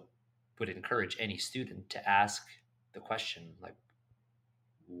also would encourage any student to ask the question, like,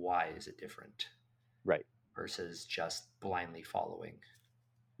 why is it different Right. versus just blindly following.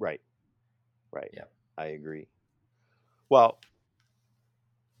 Right. Right. Yeah. I agree. Well,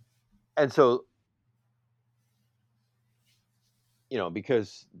 and so,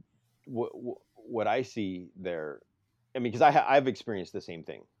 because what I see there, I mean, because I've experienced the same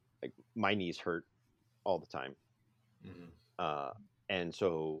thing. Like my knees hurt all the time, Mm-hmm. and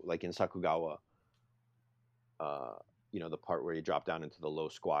so like in Sakugawa, the part where you drop down into the low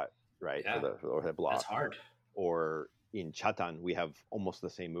squat, right, Yeah, for the overhead that's block, hard. or in Chatan, we have almost the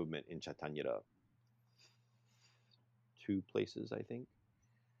same movement in Chatanyara, 2 places, I think.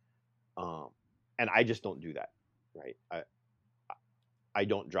 And I just don't do that, right? I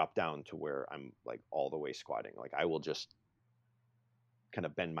don't drop down to where I'm like all the way squatting. Like I will just kind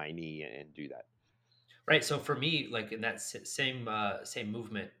of bend my knee and do that. Right. So for me, like in that same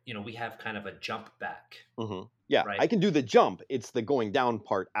movement, we have kind of a jump back, Yeah, right? I can do the jump. It's the going down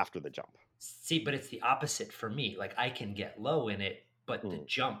part after the jump. See, but it's the opposite for me. Like I can get low in it, but the Mm,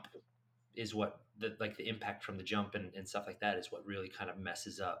 jump is what the impact from the jump and stuff like that is what really kind of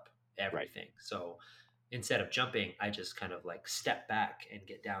messes up right. everything. So instead of jumping, I just kind of like step back and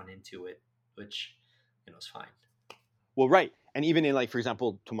get down into it, which is fine. Well, right. And even in like, for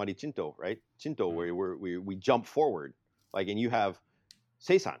example, Tomari Chinto, right? Chinto, Mm. where we jump forward, like, and you have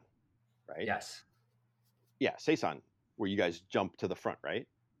Seisan, right? Yes. Yeah, Seisan, where you guys jump to the front, right?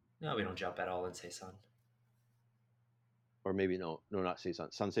 No, we don't jump at all in Seisan. Or maybe no, not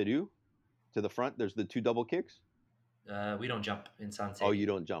Seisan. Sanseiryu to the front. There's the 2 double kicks. We don't jump in Oh, Sanseiryu. you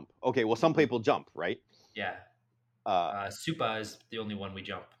don't jump. Okay, well, some people jump, right? Yeah. Uh, Supa is the only one we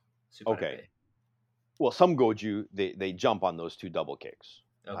jump. okay. Suparepe. Well, some Goju they jump on those 2 double kicks.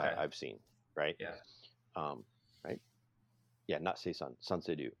 Okay. I've seen, right? Yeah. Right. Yeah, not Seisan,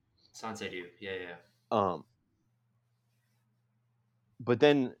 Sanseiryu. Sanseiryu. Yeah. But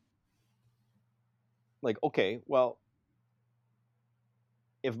then, like, okay, well,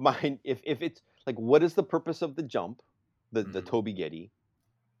 if it's like, what is the purpose of the jump, the Tobigeri,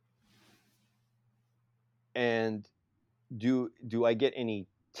 and do I get any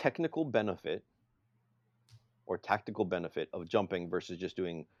technical benefit or tactical benefit of jumping versus just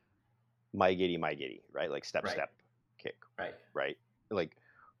doing maigeri, right? Like step kick, right? Like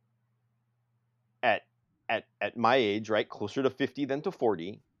at my age, right, closer to 50 than to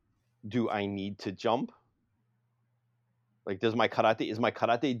 40, do I need to jump? Like, is my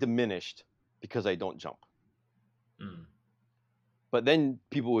karate diminished because I don't jump? But then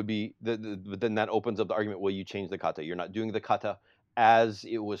people would be, but then that opens up the argument, well, you change the kata. You're not doing the kata as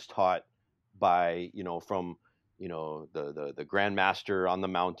it was taught by, from, the grandmaster on the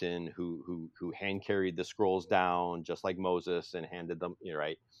mountain who hand carried the scrolls down just like Moses and handed them,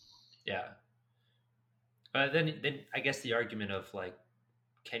 right? Yeah. Then I guess the argument of like,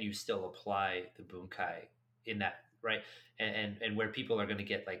 can you still apply the bunkai in that, right? And where people are going to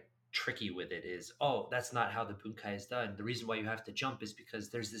get like tricky with it is, oh, that's not how the bunkai is done. The reason why you have to jump is because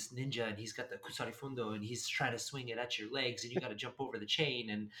there's this ninja and he's got the kusari fundo and he's trying to swing it at your legs and you got to jump over the chain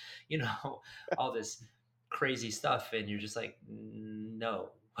and all this crazy stuff, and you're just like,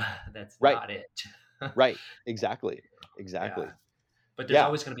 no, that's Right. not it. Right. Exactly. Yeah. But there's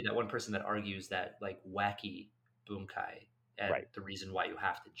always going to be that one person that argues that like wacky bunkai and the reason why you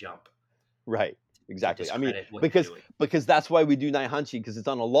have to jump. Right. Exactly. I mean, because that's why we do Naihanchi, because it's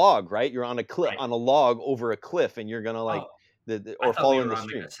on a log, right? You're on a cliff, on a log over a cliff, and you're gonna like or following the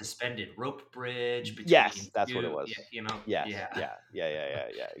stream. Like a suspended rope bridge. Yes, that's what it was. Yeah,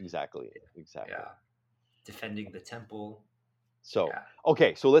 Yeah. Exactly. Yeah. Defending the temple. So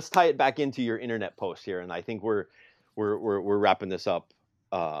okay, so let's tie it back into your internet post here, and I think we're wrapping this up.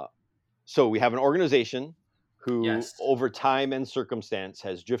 So we have an organization who, over time and circumstance,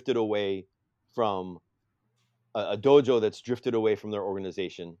 has drifted away from a dojo that's drifted away from their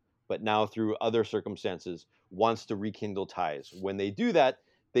organization, but now through other circumstances wants to rekindle ties. When they do that,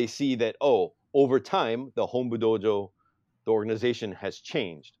 they see that, over time, the Hombu Dojo, the organization has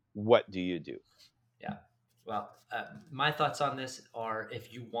changed. What do you do? Yeah. Well, my thoughts on this are,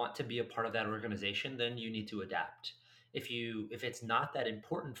 if you want to be a part of that organization, then you need to adapt. if it's not that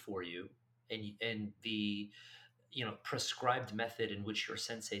important for you, and the prescribed method in which your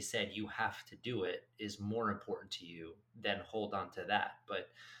sensei said you have to do it is more important to you, then hold on to that. But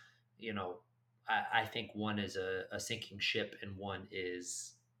you know, I think one is a sinking ship and one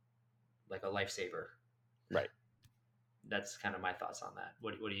is like a lifesaver. Right. That's kind of my thoughts on that.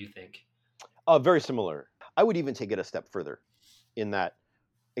 What do you think? Very similar. I would even take it a step further in that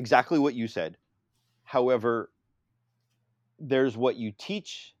exactly what you said. However, there's what you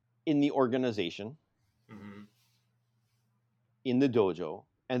teach in the organization, Mm-hmm. in the dojo,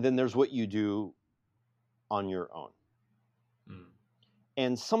 and then there's what you do on your own. Mm.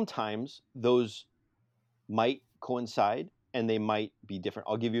 And sometimes those might coincide and they might be different.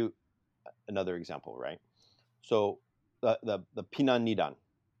 I'll give you another example, right? So the Pinan Nidan,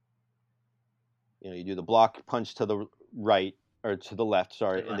 you do the block punch to the right or to the left,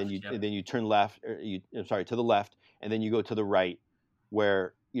 sorry, and then Left, yep. you turn left, or sorry, to the left, and then you go to the right,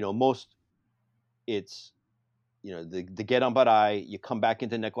 where most it's the Gedan Barai, you come back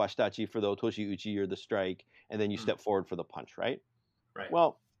into Nekwashitachi for the Otoshi Uchi or the strike, and then you step forward for the punch, right? Right.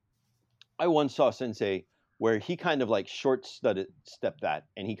 Well, I once saw Sensei where he kind of like stepped that,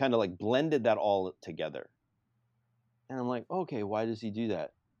 and he kind of like blended that all together. And I'm like, okay, why does he do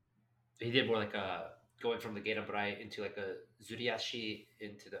that? He did more like a going from the Gedan Barai into like a Zuriashi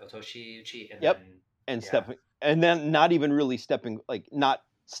into the Otoshi Uchi, and Yep. then And yeah, stepping, and then not even really stepping, like not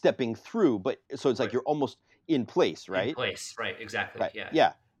stepping through, but so it's like right you're almost in place, in right? place, right? Exactly. Right. Yeah.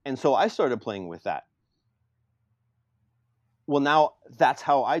 Yeah. And so I started playing with that. Well, now that's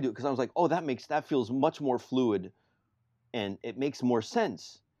how I do it because I was like, oh, that feels much more fluid, and it makes more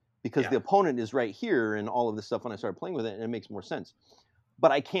sense because Yeah. the opponent is right here and all of this stuff when I started playing with it, and it makes more sense.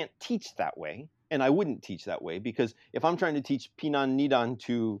 But I can't teach that way, and I wouldn't teach that way because if I'm trying to teach Pinan Nidan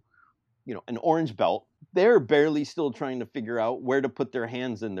to, an orange belt, they're barely still trying to figure out where to put their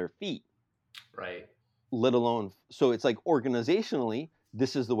hands and their feet, Right. let alone. So it's like organizationally,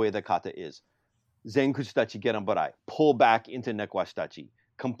 this is the way the kata is. Zen Kuchitachi Gedan Barai. Pull back into Nekwashitachi.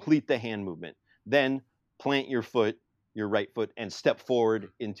 Complete the hand movement. Then plant your foot, your right foot, and step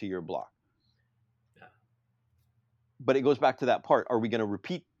forward into your block. Yeah. But it goes back to that part. Are we going to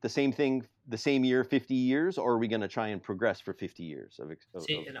repeat the same thing the same year 50 years, or are we going to try and progress for 50 years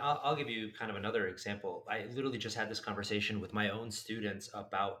See, and I'll give you kind of another example. I literally just had this conversation with my own students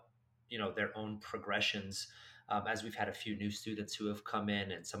about, their own progressions. As we've had a few new students who have come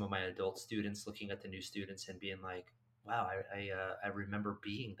in, and some of my adult students looking at the new students and being like, "Wow, I remember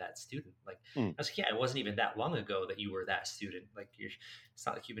being that student." Like Mm, I was like, "Yeah, it wasn't even that long ago that you were that student. Like it's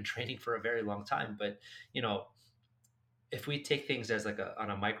not like you've been training for a very long time." But you know, if we take things as like on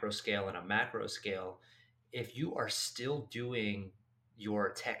a micro scale and a macro scale, if you are still doing your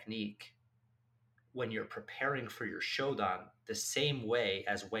technique when you're preparing for your shodan the same way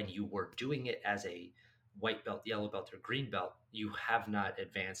as when you were doing it as a white belt, yellow belt, or green belt, you have not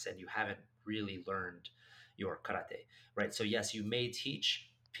advanced and you haven't really learned your karate, right? So yes, you may teach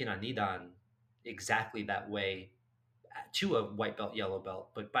pinanidan exactly that way to a white belt, yellow belt,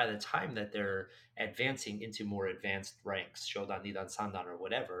 but by the time that they're advancing into more advanced ranks, shodan, nidan, sandan, or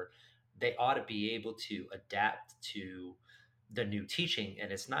whatever, they ought to be able to adapt to the new teaching.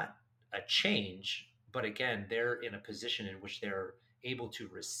 And it's not a change, but again, they're in a position in which they're able to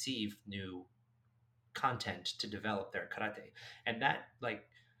receive new content to develop their karate. And that's like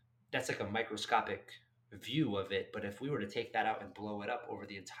a microscopic view of it. But if we were to take that out and blow it up over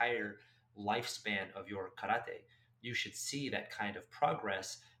the entire lifespan of your karate, you should see that kind of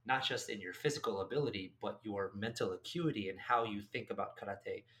progress, not just in your physical ability, but your mental acuity and how you think about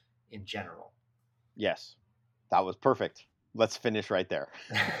karate in general. yes, that was perfect. Let's finish right there.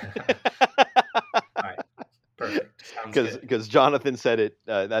 All right. Perfect. Sounds Because good. Jonathan said it.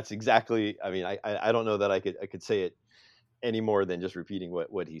 That's exactly. I mean, I don't know that I could say it any more than just repeating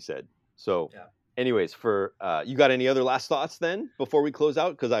what he said. So, Yeah. anyways, for you got any other last thoughts then before we close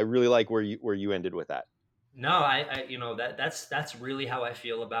out? Because I really like where you ended with that. No, that's really how I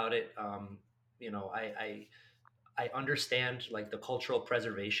feel about it. You know, I understand like the cultural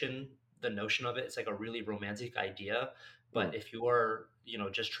preservation, the notion of it. It's like a really romantic idea, Mm, but if you are,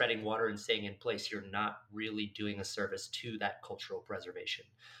 just treading water and staying in place, you're not really doing a service to that cultural preservation.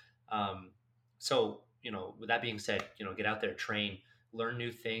 So, with that being said, get out there, train, learn new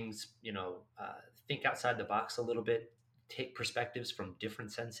things, think outside the box a little bit, take perspectives from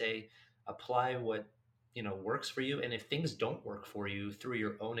different sensei, apply what, works for you. And if things don't work for you through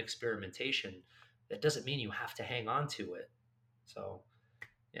your own experimentation, that doesn't mean you have to hang on to it. So,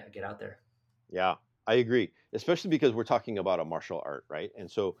 yeah, get out there. yeah, I agree, especially because we're talking about a martial art, right? And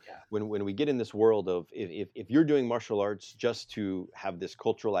so Yeah. when we get in this world of if you're doing martial arts just to have this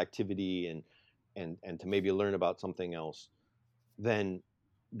cultural activity and to maybe learn about something else, then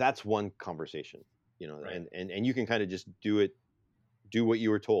that's one conversation, Right. and you can kind of just do what you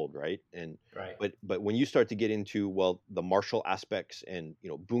were told, right? And Right. but when you start to get into, well, the martial aspects and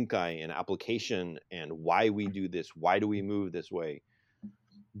bunkai and application and why we do this, why do we move this way,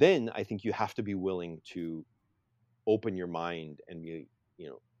 then I think you have to be willing to open your mind and be, you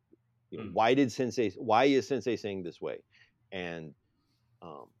know, Mm. why is sensei saying this way, and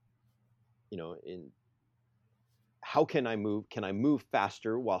um, in how can I move? Can I move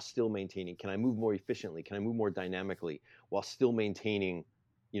faster while still maintaining? Can I move more efficiently? Can I move more dynamically while still maintaining,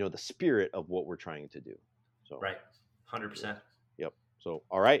 the spirit of what we're trying to do? So, Right. yeah, 100%. yep. So,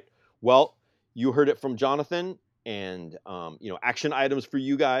 all right. Well, you heard it from Jonathan, and action items for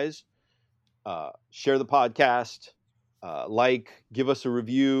you guys. Share the podcast, give us a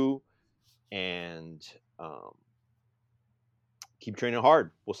review, and keep training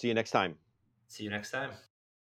hard. We'll see you next time. See you next time.